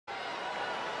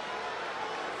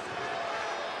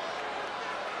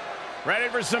Ready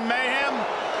for some mayhem?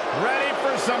 Ready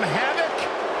for some havoc?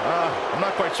 I'm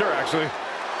not quite sure, actually.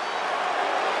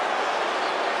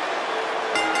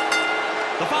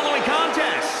 The following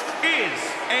contest is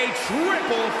a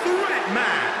triple threat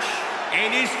match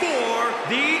and is for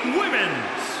the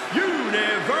Women's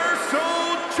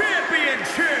Universal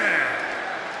Championship.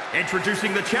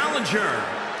 Introducing the challenger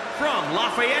from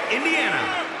Lafayette,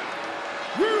 Indiana,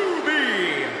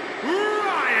 Ruby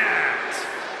Riott.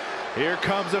 Here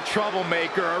comes a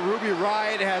troublemaker. Ruby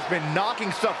Riott has been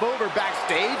knocking stuff over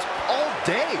backstage all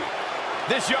day.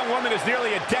 This young woman has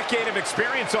nearly a decade of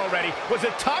experience already, was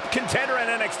a top contender in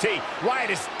NXT. Riott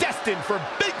is destined for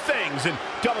big things in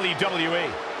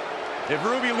WWE. If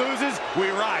Ruby loses, we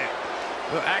riot.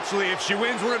 Actually, if she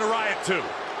wins, we're gonna riot too.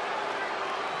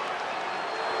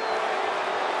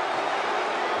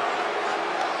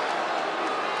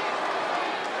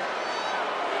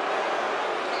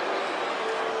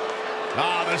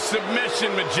 Ah, the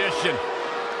submission magician,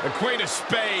 the Queen of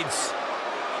Spades.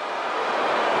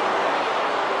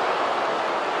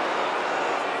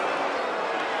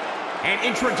 And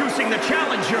introducing the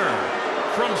challenger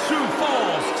from Sioux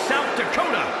Falls, South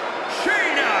Dakota,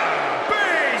 Shayna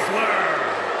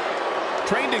Baszler.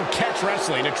 Trained in catch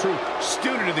wrestling, a true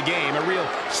student of the game, a real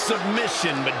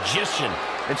submission magician.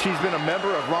 And she's been a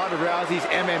member of Ronda Rousey's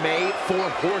MMA 4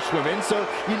 Horsewomen, so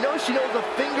you know she knows a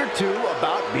thing or two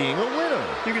about being a winner.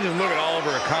 You can just look at all of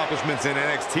her accomplishments in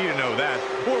NXT to know that,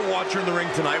 or watch her in the ring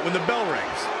tonight when the bell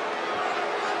rings.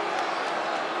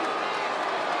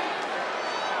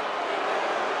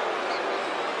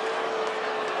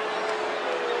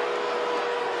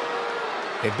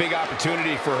 A big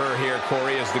opportunity for her here,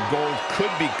 Corey, as the Gold could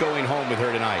be going home with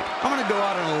her tonight. I'm going to go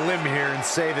out on a limb here and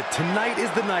say that tonight is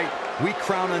the night we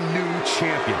crown a new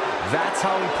champion. That's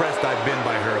how impressed I've been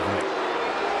by her of late.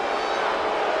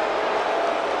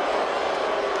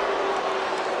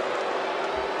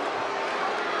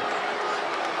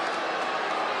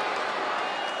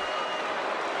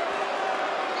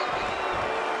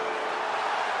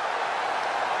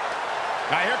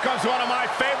 Now here comes one of my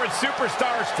favorite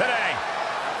superstars today.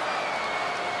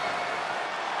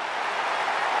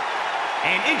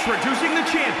 And introducing the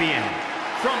champion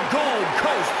from Gold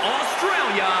Coast,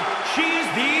 Australia, she's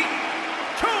the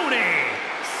Toni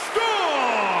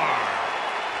Storm.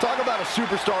 Talk about a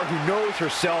superstar who knows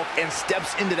herself and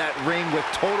steps into that ring with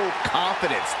total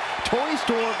confidence. Toni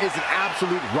Storm is an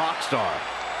absolute rock star.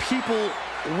 People,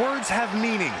 words have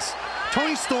meanings.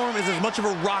 Toni Storm is as much of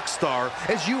a rock star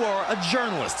as you are a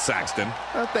journalist, Saxton.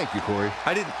 Thank you, Corey.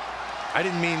 I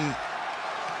didn't mean...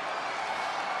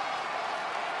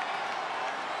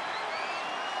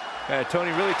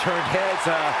 Toni really turned heads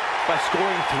by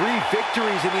scoring 3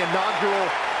 victories in the inaugural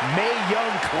Mae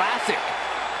Young Classic.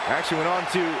 Actually went on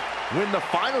to win the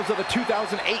finals of the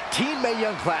 2018 Mae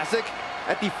Young Classic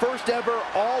at the first ever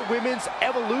all-women's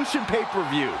Evolution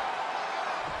pay-per-view.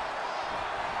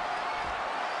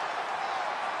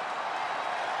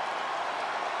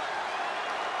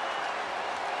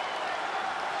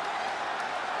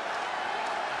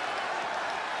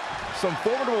 Some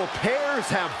formidable pairs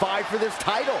have vied for this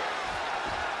title.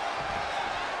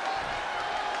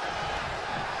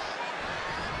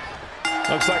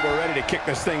 Looks like we're ready to kick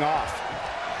this thing off.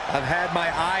 I've had my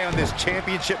eye on this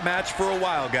championship match for a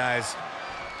while, guys.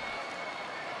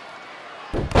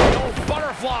 Oh,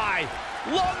 butterfly!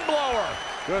 Lung blower!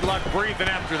 Good luck breathing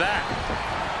after that.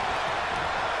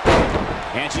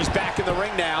 And she's back in the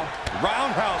ring now.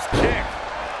 Roundhouse kick.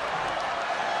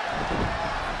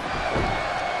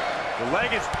 The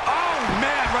leg is, oh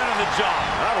man, right on the jaw.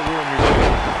 That'll ruin your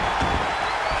day.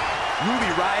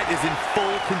 Ruby Riott is in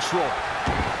full control.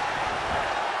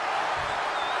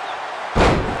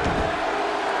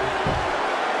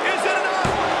 Is it enough?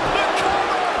 The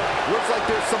cover! Looks like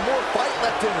there's some more fight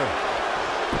left in her.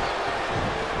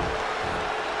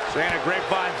 Shayna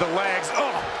grapevines the legs.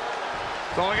 Oh,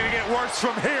 it's only gonna get worse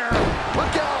from here.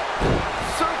 Look out!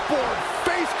 Surfboard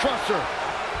face crusher.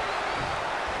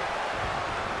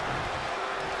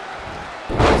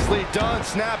 Nicely done,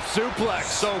 snap suplex.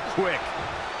 So quick.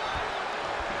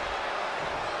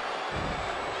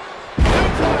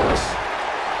 Suplex.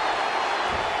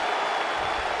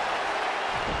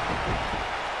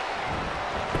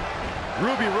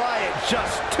 Ruby Riott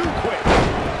just too quick.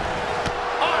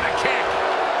 On a kick.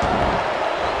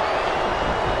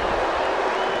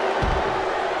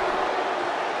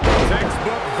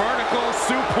 Textbook vertical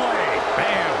suplex.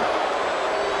 Bam.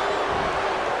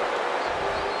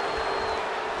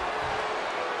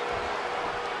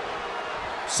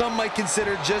 Some might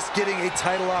consider just getting a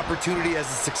title opportunity as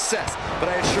a success, but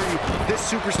I assure you,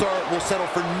 this superstar will settle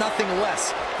for nothing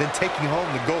less than taking home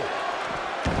the gold.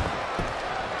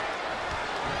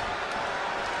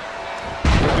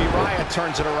 Riott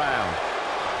turns it around.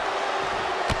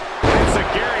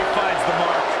 Gary finds the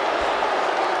mark.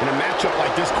 In a matchup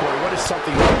like this, Corey, what is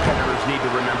something competitors need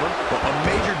to remember? Well, a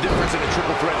major difference in a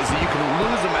triple threat is that you can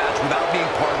lose a match without being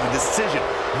part of the decision.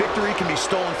 Victory can be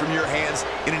stolen from your hands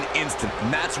in an instant.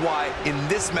 And that's why, in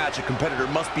this match, a competitor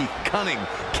must be cunning,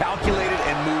 calculated,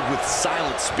 and move with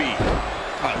silent speed.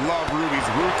 I love Ruby's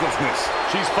ruthlessness.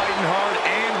 She's fighting hard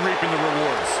and reaping the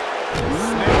rewards.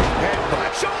 Snake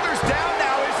headbutt. Shoulders down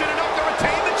now. Is it enough to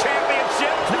retain the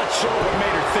championship? Not sure what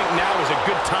made her think now was a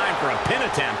good time for a pin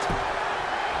attempt.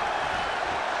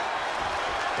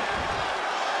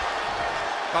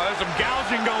 Oh, there's some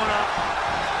gouging going on.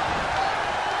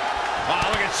 Oh,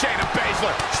 look at Shayna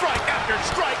Baszler. Strike after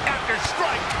strike after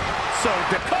strike. So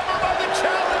the cover by the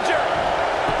challenger.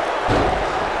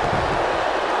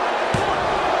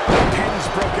 Pin's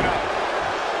broken up.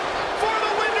 For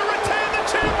the win to retain the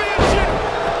championship.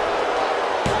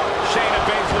 Shayna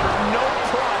Baszler, no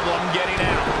problem getting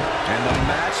out. And the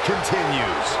match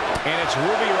continues. And it's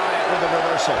Ruby Riott with a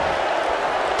reversal.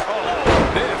 Oh,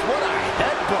 this, what a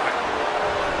headbutt.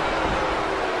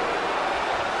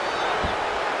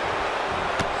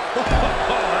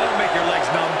 That'll make your legs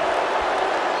numb.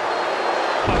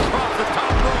 Across the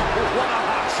top rope. What a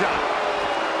hot shot.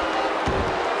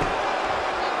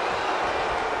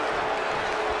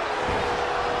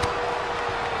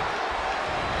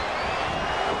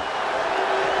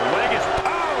 The leg is...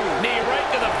 Oh! Knee right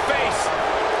to the face.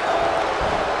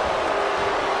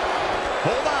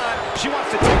 Hold on. She wants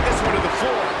to take this one to the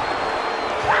floor.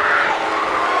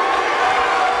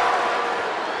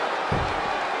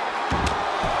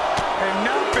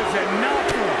 Enough is enough.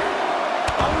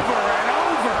 Over and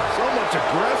over. So much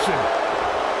aggression.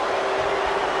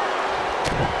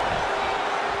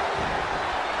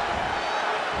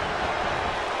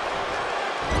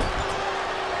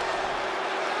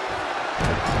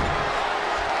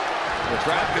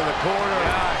 Trapped in the corner.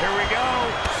 Yeah, here we go.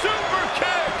 Super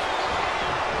kick.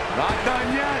 Not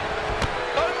done yet.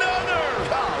 Another.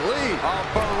 Golly. A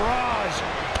barrage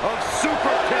of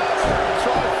super kicks.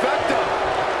 Trifecta.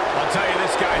 I'll tell you,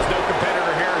 this guy's no competitor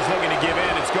here is looking to give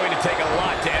in. It's going to take a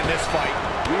lot to end this fight.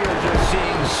 We are just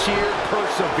seeing sheer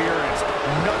perseverance.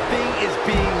 Nothing is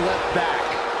being left back.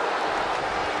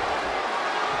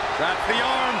 That's the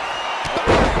arm.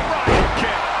 Riott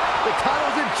kick. The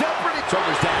title's in jeopardy.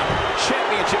 Shoulders down.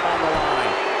 Championship on the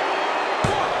line.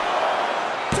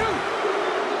 1,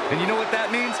 2. And you know what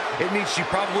that means? It means she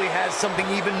probably has something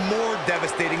even more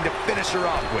devastating to finish her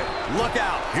off with. Look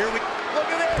out. Here we... Look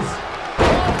at this.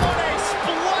 Oh, what a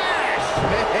splash.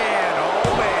 Man, oh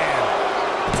man.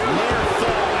 Near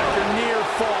fall after near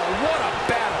fall. What a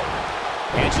battle.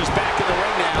 And she's back in the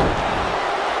ring now.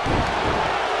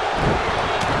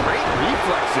 Great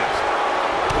reflexes.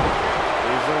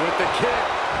 With the kick.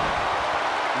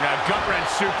 Now gut-wrench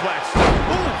suplex.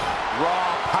 Ooh.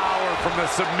 Raw power from the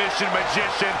submission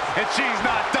magician, and she's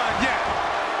not done yet.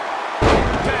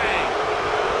 Bang.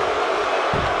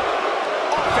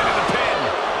 Off into the pin.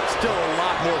 Still a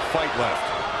lot more fight left.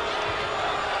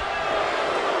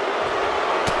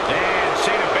 And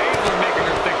Shayna Baszler making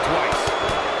her think twice.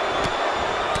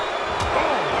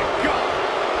 Oh my God.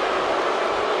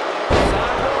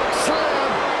 Sidewalk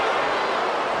slam.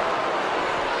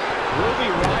 Ruby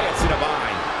Riott's in a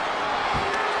bind.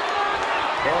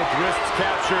 Both wrists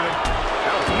captured.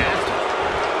 That was nasty.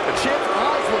 The champ's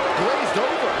eyes look glazed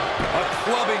over. A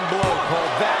clubbing blow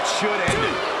called that should end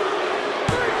it.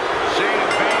 Shayna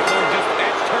Baszler just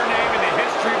etched her name in the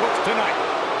history books tonight.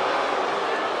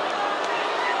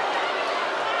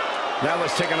 Now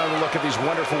let's take another look at these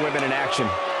wonderful women in action.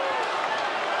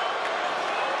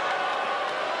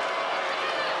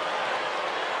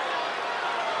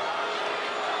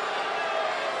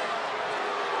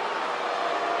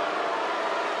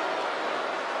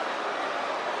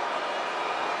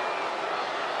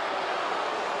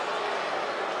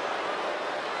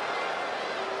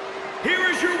 Here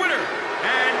is your winner,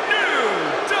 and new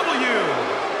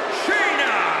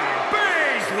Shayna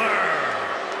Baszler.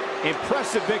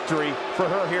 Impressive victory for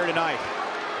her here tonight.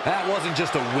 That wasn't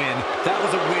just a win. That was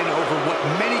a win over what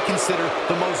many consider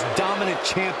the most dominant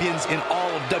champions in all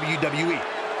of WWE.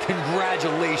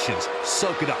 Congratulations.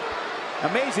 Soak it up.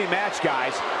 Amazing match,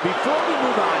 guys. Before we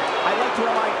move on, I'd like to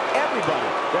remind everybody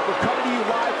that we're coming to you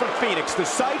live from Phoenix, the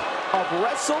site of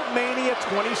WrestleMania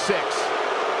 26.